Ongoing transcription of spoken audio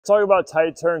Talk about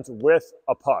tight turns with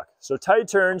a puck. So tight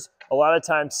turns a lot of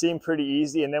times seem pretty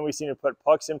easy, and then we seem to put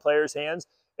pucks in players' hands,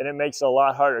 and it makes it a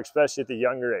lot harder, especially at the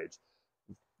younger age.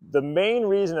 The main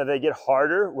reason that they get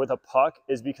harder with a puck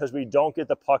is because we don't get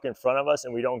the puck in front of us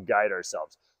and we don't guide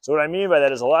ourselves. So what I mean by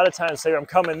that is a lot of times, say I'm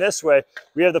coming this way,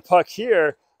 we have the puck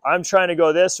here, I'm trying to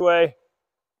go this way,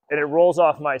 and it rolls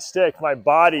off my stick. My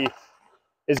body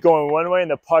is going one way and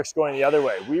the puck's going the other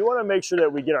way. We want to make sure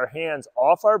that we get our hands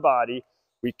off our body,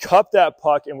 we cup that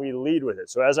puck, and we lead with it.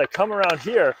 So as I come around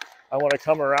here, I want to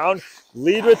come around,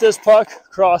 lead with this puck,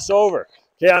 cross over.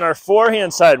 Okay, on our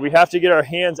forehand side, we have to get our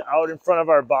hands out in front of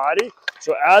our body.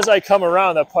 So as I come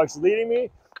around, that puck's leading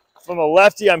me. From a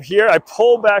lefty, I'm here. I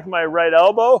pull back my right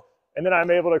elbow, and then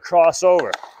I'm able to cross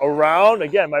over. Around,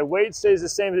 again, my weight stays the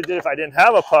same as it did if I didn't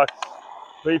have a puck.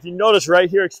 But if you notice right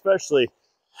here especially,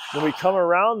 when we come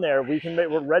around there,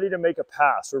 we're ready to make a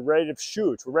pass. We're ready to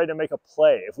shoot. We're ready to make a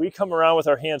play. If we come around with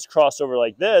our hands crossed over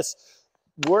like this,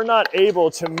 we're not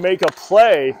able to make a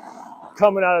play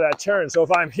coming out of that turn. So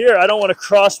if I'm here, I don't want to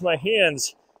cross my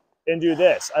hands and do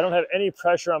this. I don't have any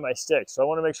pressure on my stick. So I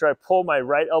want to make sure I pull my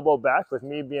right elbow back. With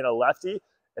me being a lefty,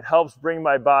 it helps bring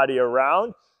my body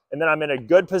around, and then I'm in a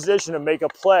good position to make a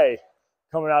play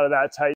coming out of that tight